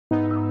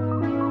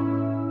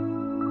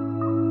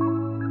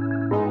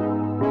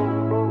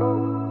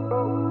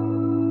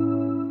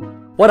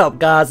What up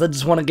guys, I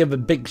just want to give a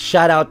big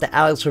shout out to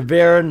Alex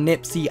Rivera,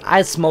 Nipsey,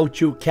 I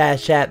Smoked You,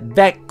 Cash App,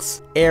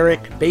 Vex,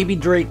 Eric, Baby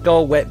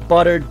Draco, Wet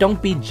Butter,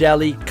 Don't Be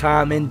Jelly,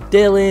 Common,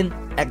 Dylan,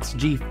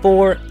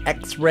 XG4,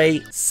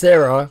 X-Ray,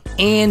 Sarah,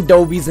 and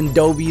Dobies and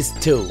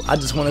Dobies too. I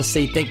just want to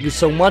say thank you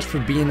so much for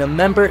being a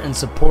member and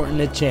supporting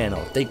the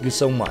channel. Thank you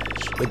so much.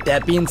 With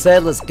that being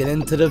said, let's get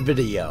into the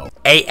video.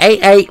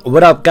 Hey,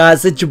 what up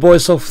guys, it's your boy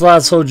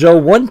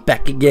SoFlySoJo1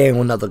 back again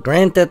with another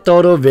Grand Theft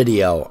Auto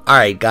video.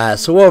 Alright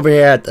guys, so we're over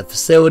here at the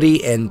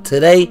facility and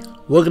today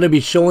we're going to be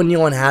showing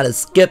you on how to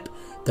skip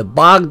the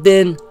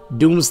Bogdan,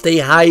 Doomsday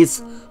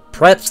Heist,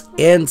 preps,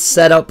 and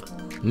setup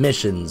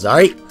missions,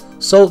 alright?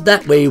 So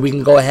that way we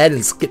can go ahead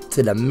and skip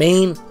to the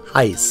main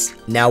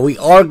heist. Now we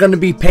are going to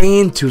be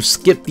paying to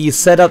skip these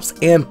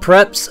setups and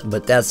preps,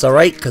 but that's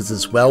alright because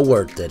it's well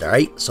worth it,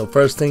 alright? So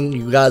first thing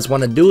you guys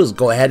want to do is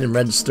go ahead and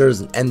register as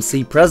an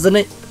MC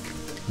President.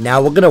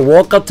 Now we're going to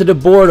walk up to the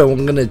board and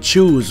we're going to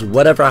choose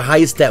whatever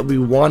heist that we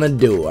want to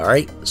do,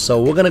 alright?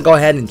 So we're going to go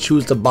ahead and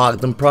choose the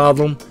Bogdan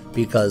problem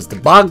because the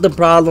Bogdan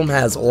problem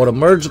has all the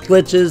merge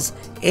glitches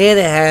and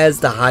it has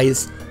the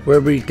heist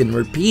where we can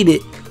repeat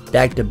it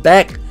back to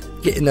back,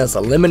 getting us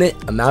a limited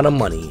amount of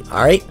money.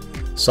 Alright,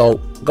 so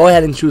go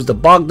ahead and choose the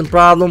Bogdan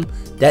problem.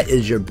 That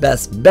is your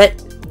best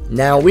bet.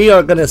 Now we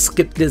are gonna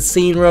skip this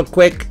scene real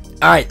quick.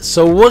 Alright,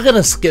 so we're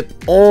gonna skip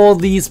all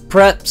these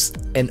preps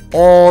and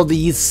all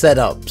these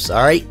setups.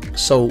 Alright,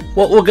 so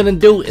what we're gonna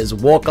do is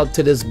walk up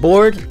to this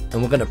board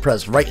and we're gonna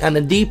press right on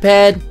the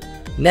D-pad.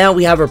 Now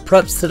we have our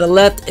preps to the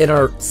left and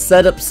our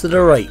setups to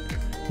the right.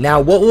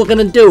 Now what we're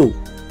gonna do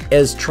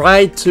is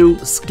try to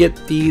skip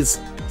these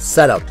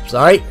setups.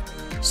 Alright,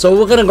 so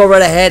we're gonna go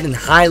right ahead and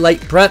highlight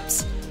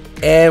preps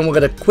and we're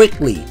gonna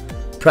quickly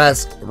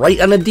press right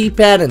on the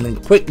D-pad and then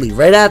quickly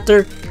right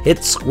after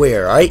hit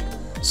square. Alright,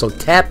 so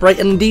tap right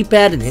on the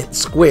D-pad and hit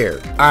square.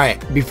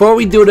 Alright, before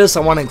we do this I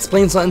want to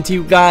explain something to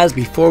you guys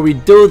before we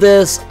do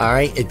this.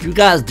 Alright, if you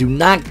guys do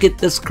not get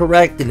this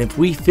correct and if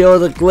we feel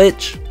the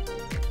glitch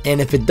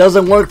and if it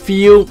doesn't work for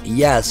you,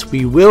 yes,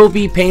 we will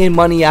be paying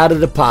money out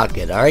of the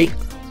pocket. Alright,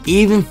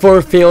 even for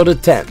failed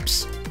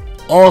attempts.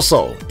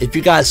 Also, if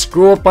you guys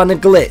screw up on the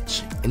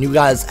glitch and you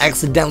guys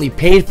accidentally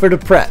paid for the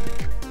prep,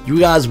 you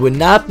guys would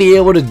not be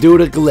able to do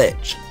the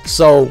glitch.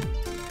 So,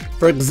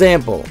 for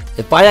example,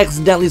 if I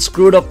accidentally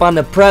screwed up on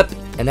the prep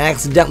and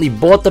accidentally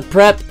bought the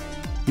prep,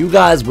 you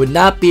guys would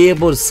not be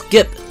able to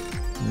skip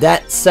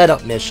that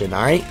setup mission,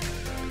 alright?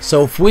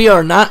 So if we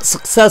are not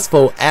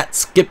successful at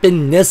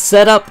skipping this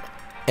setup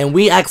and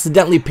we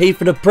accidentally pay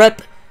for the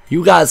prep,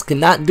 you guys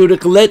cannot do the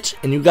glitch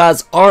and you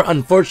guys are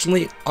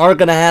unfortunately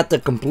gonna have to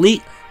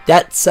complete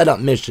that setup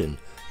mission.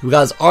 You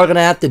guys are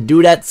gonna have to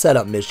do that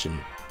setup mission.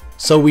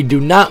 So we do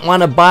not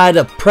want to buy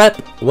the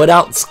prep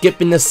without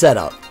skipping the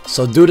setup.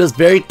 So do this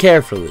very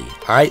carefully.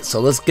 Alright, so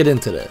let's get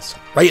into this.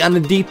 Right on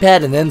the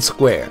D-pad and then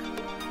square.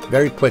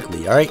 Very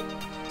quickly, alright?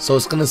 So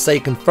it's gonna say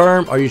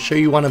confirm. Are you sure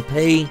you want to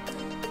pay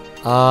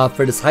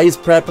for this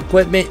heist prep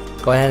equipment?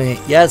 Go ahead and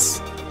hit yes.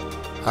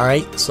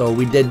 Alright, so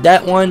we did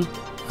that one.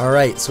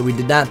 Alright, so we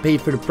did not pay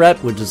for the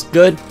prep, which is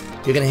good.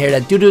 You're gonna hear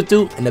that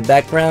doo-doo-doo in the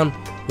background,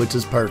 which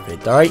is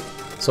perfect. Alright,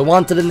 so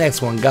on to the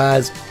next one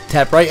guys.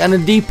 Tap right on the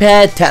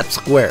D-pad, tap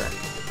square.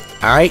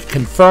 Alright,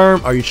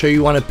 confirm. Are you sure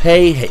you want to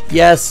pay? Hit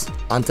yes.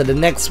 On to the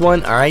next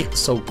one. Alright,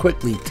 so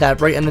quickly tap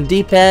right on the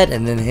D-pad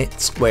and then hit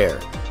square.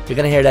 You're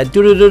gonna hear that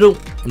doo-doo-doo-doo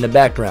in the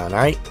background.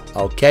 Alright,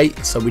 okay,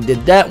 so we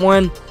did that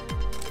one.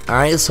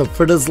 Alright, so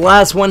for this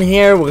last one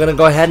here, we're gonna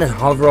go ahead and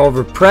hover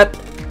over prep.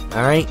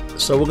 Alright,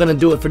 so we're gonna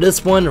do it for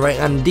this one, right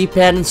on the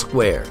D-pad and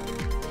square.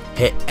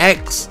 Hit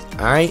X.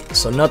 Alright,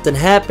 so nothing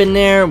happened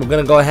there. We're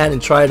gonna go ahead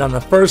and try it on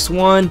the first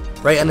one.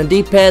 Right on the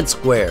D-pad,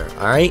 square.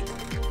 Alright.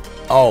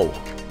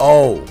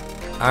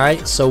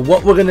 Alright, so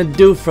what we're gonna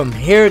do from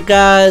here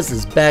guys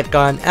is back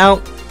on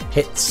out.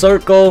 Hit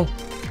circle.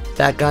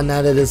 Back on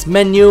out of this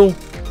menu.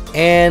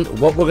 And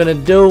what we're gonna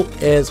do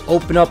is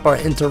open up our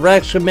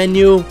interaction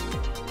menu.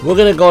 We're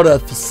gonna go to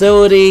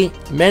facility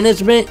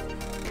management.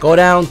 Go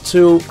down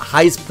to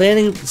heist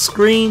planning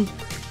screen.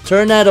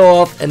 Turn that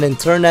off and then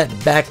turn that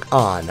back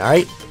on.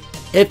 Alright.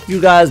 If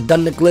you guys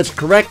done the glitch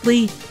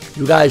correctly,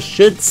 you guys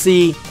should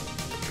see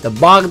the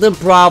Bogdan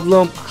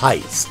problem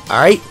heist.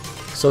 Alright,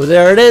 so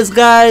there it is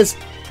guys.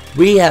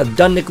 We have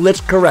done the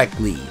glitch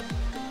correctly.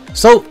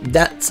 So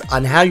that's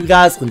on how you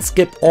guys can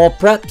skip all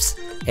preps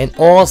and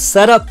all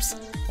setups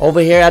over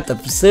here at the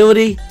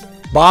facility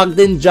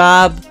Bogdan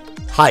job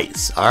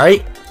heist.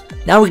 Alright,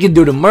 now we can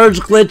do the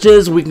merge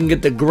glitches, we can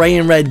get the gray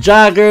and red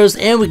joggers,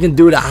 and we can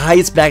do the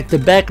heist back to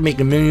back,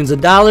 making millions of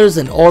dollars,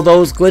 and all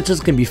those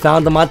glitches can be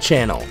found on my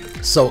channel.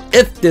 So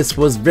if this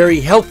was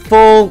very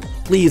helpful,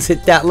 please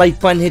hit that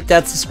like button, hit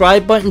that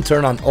subscribe button,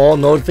 turn on all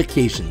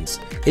notifications.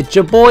 It's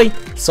your boy,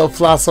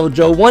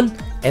 SoFlySoJo1,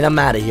 and I'm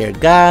out of here,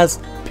 guys.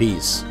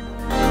 Peace.